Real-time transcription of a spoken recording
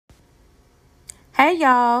Hey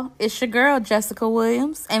y'all, it's your girl Jessica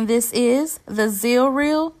Williams, and this is the Zeal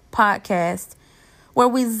Real podcast, where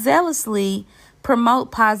we zealously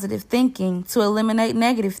promote positive thinking to eliminate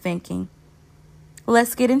negative thinking.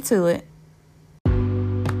 Let's get into it.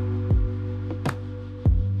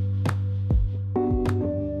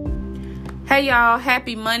 Hey y'all,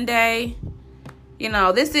 happy Monday.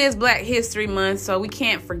 This is Black History Month, so we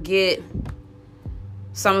can't forget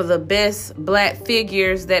some of the best Black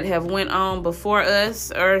figures that have went on before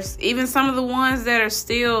us, or even some of the ones that are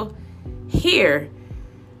still here.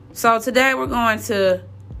 So today we're going to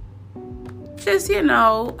just,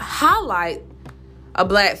 highlight a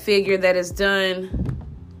Black figure that has done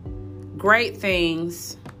great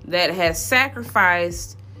things, that has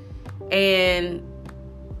sacrificed, and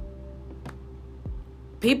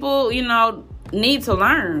people, need to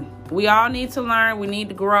learn. We all need to learn. We need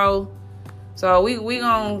to grow. So we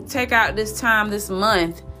going to take out this time this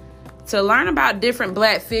month to learn about different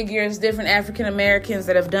Black figures, different African Americans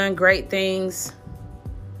that have done great things,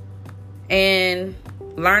 and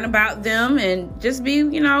learn about them and just be,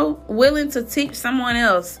 willing to teach someone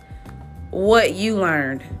else what you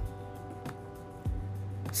learned.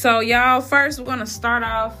 So y'all, first we're going to start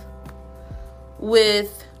off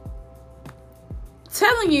with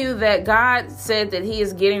telling you that God said that he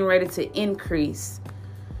is getting ready to increase.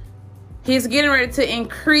 He's getting ready to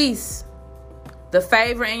increase the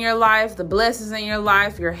favor in your life, the blessings in your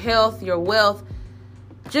life, your health, your wealth.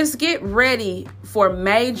 Just get ready for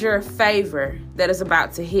major favor that is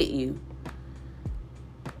about to hit you.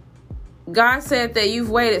 God said that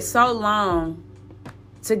you've waited so long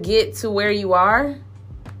to get to where you are.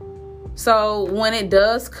 So when it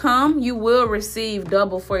does come, you will receive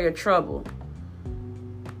double for your trouble.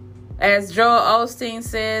 As Joel Osteen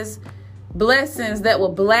says, blessings that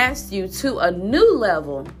will blast you to a new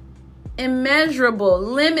level, immeasurable,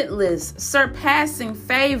 limitless, surpassing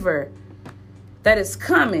favor that is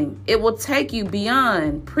coming. It will take you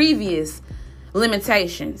beyond previous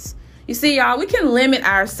limitations. You see, y'all, we can limit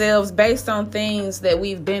ourselves based on things that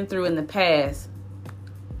we've been through in the past.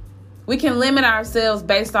 We can limit ourselves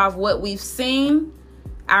based off what we've seen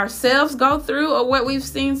ourselves go through or what we've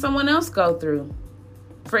seen someone else go through.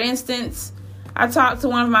 For instance, I talked to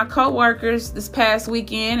one of my coworkers this past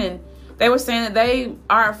weekend, and they were saying that they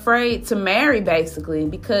are afraid to marry, basically,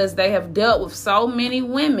 because they have dealt with so many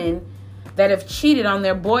women that have cheated on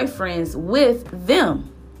their boyfriends with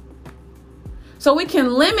them. So we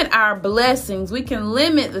can limit our blessings. We can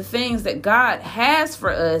limit the things that God has for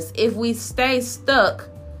us if we stay stuck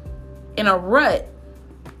in a rut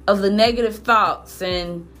of the negative thoughts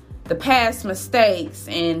and the past mistakes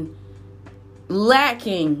and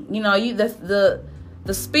lacking.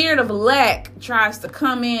 The spirit of lack tries to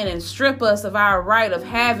come in and strip us of our right of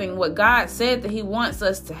having what God said that he wants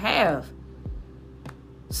us to have.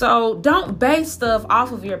 So don't base stuff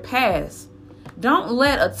off of your past. Don't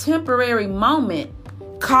let a temporary moment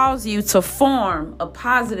cause you to form a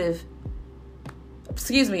permanent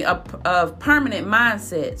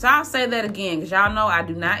mindset. So I'll say that again, because y'all know I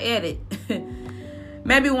do not edit.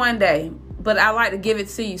 Maybe one day. But I like to give it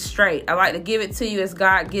to you straight. I like to give it to you as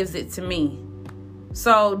God gives it to me.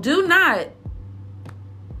 So do not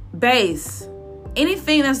base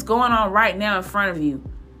anything that's going on right now in front of you.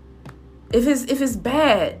 If it's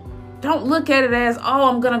bad, don't look at it as,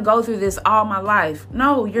 I'm going to go through this all my life.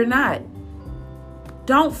 No, you're not.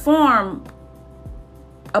 Don't form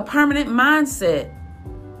a permanent mindset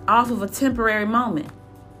off of a temporary moment.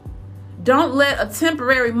 Don't let a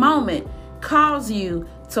temporary moment cause you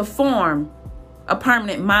to form a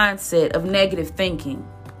permanent mindset of negative thinking.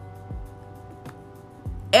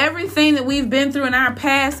 Everything that we've been through in our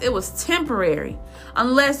past, it was temporary,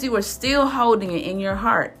 unless you were still holding it in your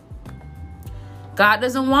heart. God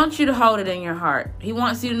doesn't want you to hold it in your heart. He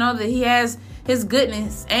wants you to know that he has his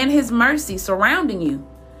goodness and his mercy surrounding you.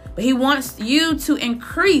 But he wants you to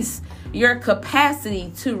increase your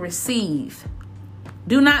capacity to receive.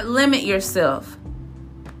 Do not limit yourself.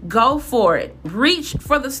 Go for it. Reach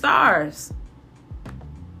for the stars.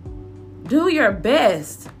 Do your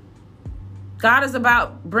best. God is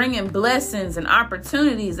about bringing blessings and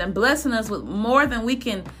opportunities and blessing us with more than we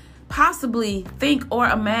can possibly think or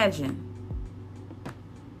imagine.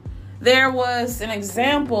 There was an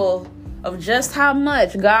example of just how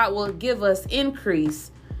much God will give us increase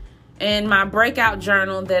in my breakout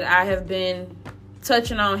journal that I have been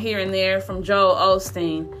touching on here and there from Joel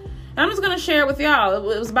Osteen. And I'm just going to share it with y'all.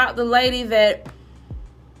 It was about the lady that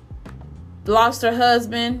lost her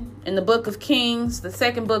husband in the book of Kings, the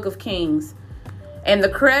second book of Kings. And the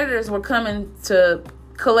creditors were coming to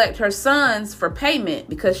collect her sons for payment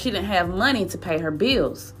because she didn't have money to pay her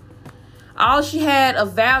bills. All she had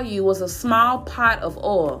of value was a small pot of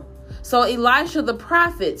oil. So Elisha the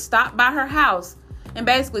prophet stopped by her house and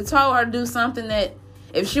basically told her to do something that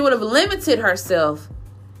if she would have limited herself,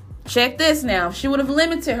 check this now, if she would have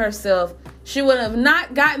limited herself, she would have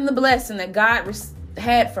not gotten the blessing that God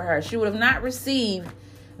had for her. She would have not received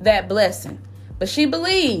that blessing. But she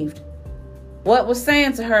believed what was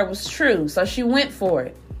saying to her was true. So she went for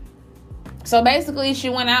it. So basically she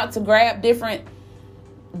went out to grab different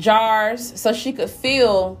jars so she could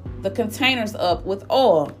fill the containers up with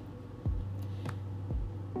oil.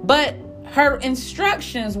 But her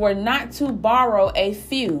instructions were not to borrow a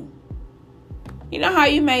few. You know how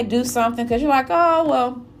you may do something because you're like, oh,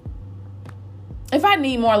 well, if I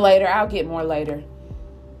need more later, I'll get more later.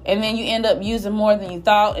 And then you end up using more than you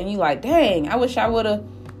thought. And you're like, dang, I wish I would have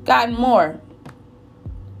gotten more.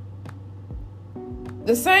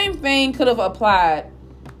 The same thing could have applied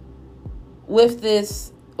with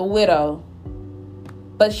this widow.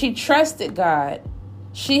 But she trusted God.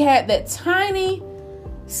 She had that tiny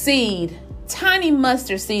seed, tiny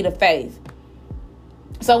mustard seed of faith.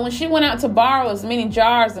 So when she went out to borrow as many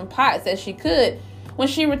jars and pots as she could, when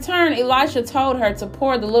she returned, Elisha told her to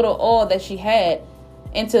pour the little oil that she had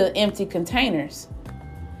into empty containers.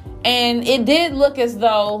 And it did look as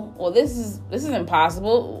though, well, this is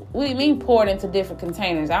impossible. What do you mean pour it into different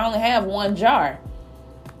containers? I only have one jar.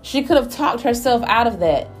 She could have talked herself out of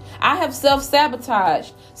that. I have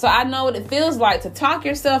self-sabotaged, so I know what it feels like to talk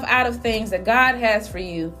yourself out of things that God has for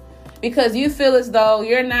you because you feel as though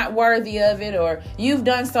you're not worthy of it, or you've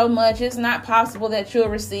done so much, it's not possible that you'll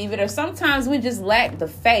receive it. Or sometimes we just lack the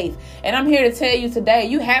faith. And I'm here to tell you today,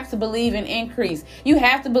 you have to believe in increase. You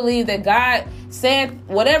have to believe that God said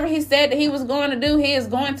whatever he said that he was going to do, he is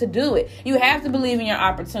going to do it. You have to believe in your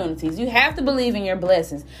opportunities. You have to believe in your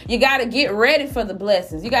blessings. You got to get ready for the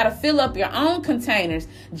blessings. You got to fill up your own containers,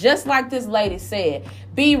 just like this lady said.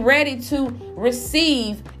 Be ready to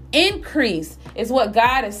receive increase is what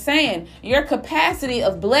God is saying. Your capacity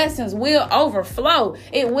of blessings will overflow.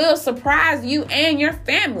 It will surprise you and your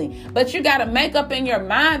family. But you got to make up in your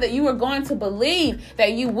mind that you are going to believe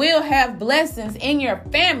that you will have blessings in your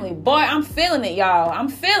family. Boy, I'm feeling it, y'all. I'm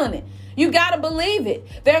feeling it. You got to believe it.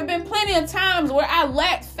 There have been plenty of times where I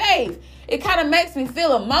lacked faith. It kind of makes me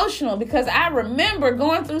feel emotional because I remember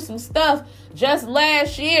going through some stuff just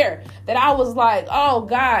last year that I was like, oh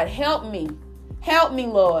God, help me. Help me,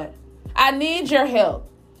 Lord. I need your help.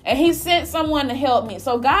 And he sent someone to help me.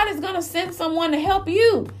 So God is going to send someone to help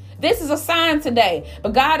you. This is a sign today.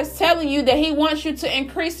 But God is telling you that he wants you to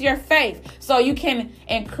increase your faith so you can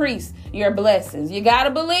increase your blessings. You got to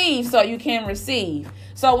believe so you can receive.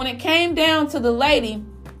 So when it came down to the lady,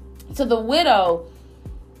 to the widow,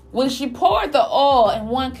 when she poured the oil in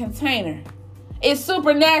one container, it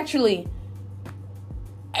supernaturally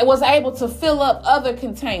was able to fill up other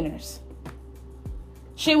containers.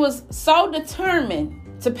 She was so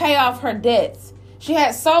determined to pay off her debts. She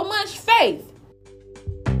had so much faith.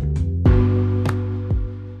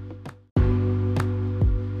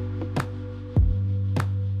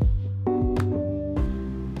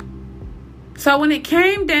 So when it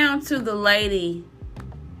came down to the lady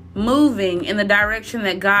moving in the direction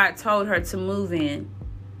that God told her to move in,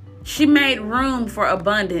 she made room for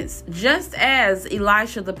abundance, just as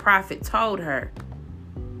Elisha the prophet told her.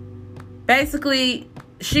 Basically,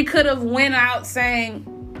 she could have went out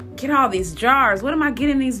saying, get all these jars. What am I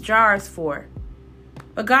getting these jars for?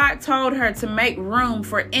 But God told her to make room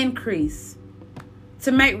for increase,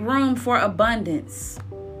 to make room for abundance.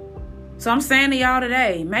 So I'm saying to y'all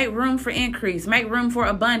today, make room for increase, make room for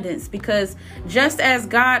abundance, because just as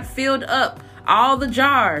God filled up all the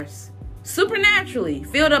jars, supernaturally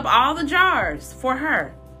filled up all the jars for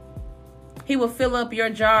her, he will fill up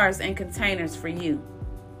your jars and containers for you.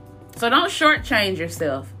 So don't shortchange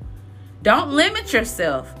yourself. Don't limit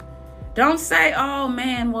yourself. Don't say, oh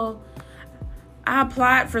man, well, I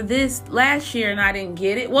applied for this last year and I didn't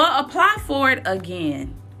get it. Well, apply for it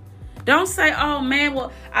again. Don't say, oh man,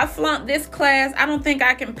 well, I flunked this class. I don't think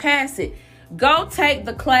I can pass it. Go take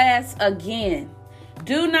the class again.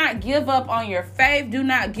 Do not give up on your faith. Do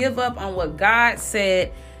not give up on what God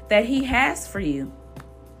said that he has for you.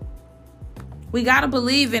 We got to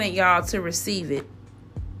believe in it, y'all, to receive it.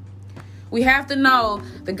 We have to know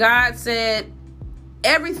that God said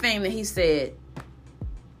everything that he said.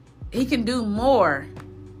 He can do more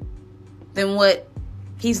than what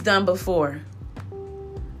he's done before.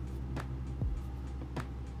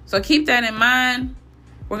 So keep that in mind.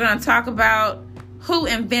 We're going to talk about who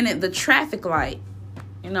invented the traffic light.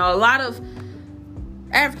 You know, a lot of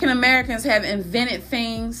African Americans have invented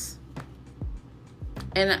things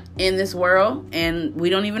in this world, and we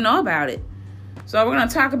don't even know about it. So we're going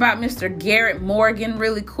to talk about Mr. Garrett Morgan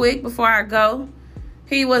really quick before I go.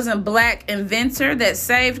 He was a black inventor that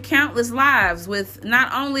saved countless lives with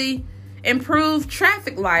not only improved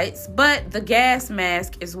traffic lights, but the gas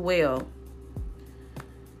mask as well.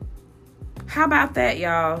 How about that,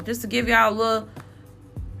 y'all? Just to give y'all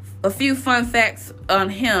a few fun facts on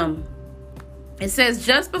him. It says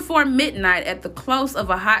just before midnight at the close of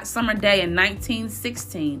a hot summer day in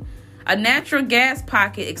 1916, a natural gas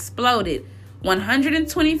pocket exploded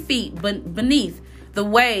 120 feet beneath the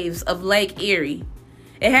waves of Lake Erie.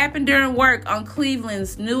 It happened during work on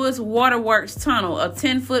Cleveland's newest waterworks tunnel, a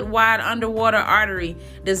 10-foot wide underwater artery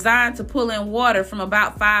designed to pull in water from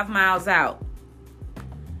about 5 miles out.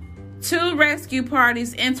 2 rescue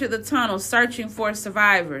parties entered the tunnel searching for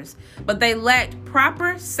survivors, but they lacked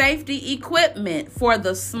proper safety equipment for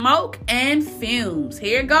the smoke and fumes.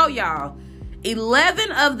 Here you go, y'all.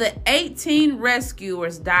 11 of the 18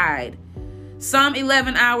 rescuers died. Some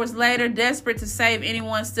 11 hours later, desperate to save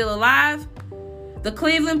anyone still alive, the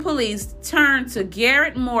Cleveland police turned to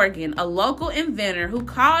Garrett Morgan, a local inventor who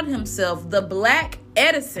called himself the Black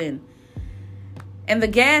Edison, and the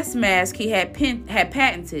gas mask he had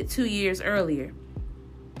patented 2 years earlier.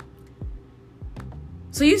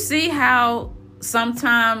 So you see how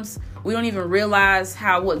sometimes we don't even realize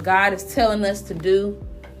what God is telling us to do.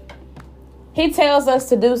 He tells us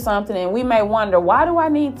to do something and we may wonder, why do I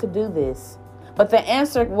need to do this? But the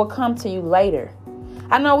answer will come to you later.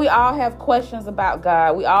 I know we all have questions about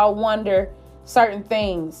God. We all wonder certain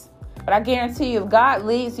things. But I guarantee you, if God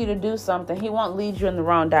leads you to do something, he won't lead you in the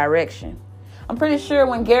wrong direction. I'm pretty sure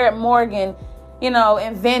when Garrett Morgan,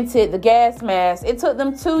 invented the gas mask, it took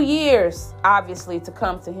them 2 years, obviously, to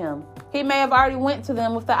come to him. He may have already went to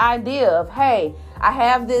them with the idea of, hey, I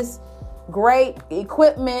have this great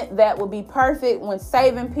equipment that will be perfect when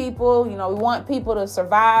saving people. We want people to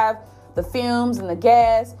survive the fumes and the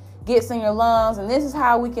gas gets in your lungs, and this is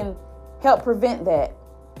how we can help prevent that.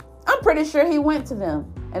 I'm pretty sure he went to them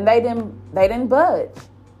and they didn't budge.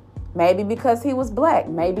 Maybe because he was black,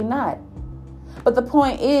 maybe not. But the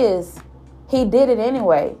point is, he did it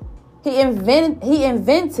anyway. He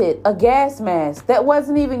invented a gas mask that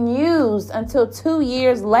wasn't even used until 2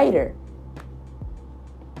 years later.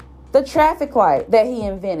 The traffic light that he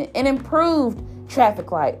invented, an improved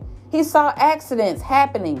traffic light. He saw accidents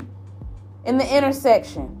happening in the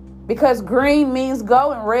intersection because green means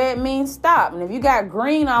go and red means stop. And if you got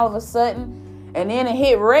green all of a sudden and then it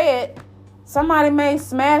hit red, somebody may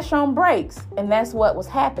smash on brakes. And that's what was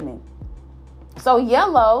happening. So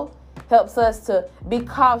yellow helps us to be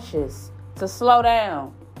cautious, to slow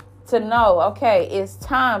down, to know, okay, it's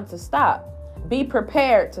time to stop. Be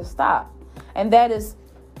prepared to stop. And that is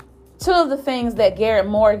 2 of the things that Garrett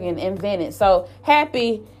Morgan invented. So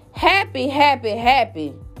happy,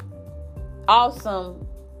 awesome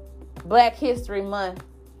Black History Month.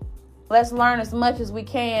 Let's learn as much as we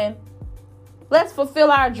can. Let's fulfill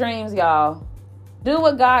our dreams, y'all. Do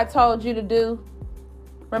what God told you to do.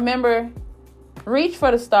 Remember, reach for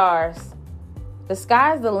the stars. The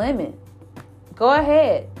sky's the limit. Go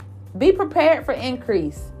ahead. Be prepared for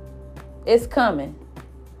increase. It's coming.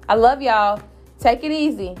 I love y'all. Take it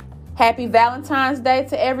easy. Happy Valentine's Day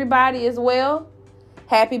to everybody as well.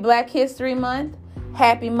 Happy Black History Month.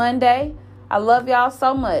 Happy Monday. I love y'all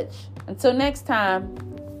so much. Until next time,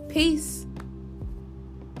 peace.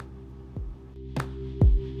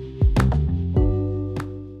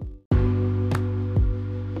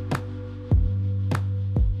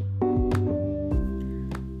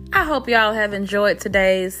 I hope y'all have enjoyed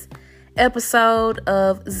today's episode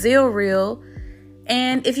of Zeal Real.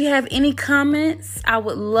 And if you have any comments, I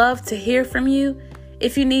would love to hear from you.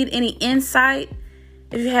 If you need any insight,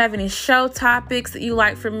 if you have any show topics that you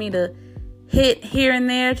like for me to hit here and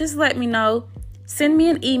there, just let me know. Send me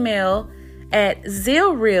an email at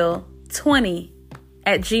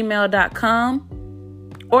zealreal20@gmail.com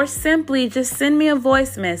or simply just send me a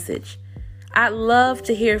voice message. I'd love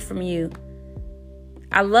to hear from you.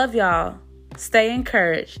 I love y'all. Stay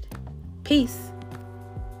encouraged. Peace.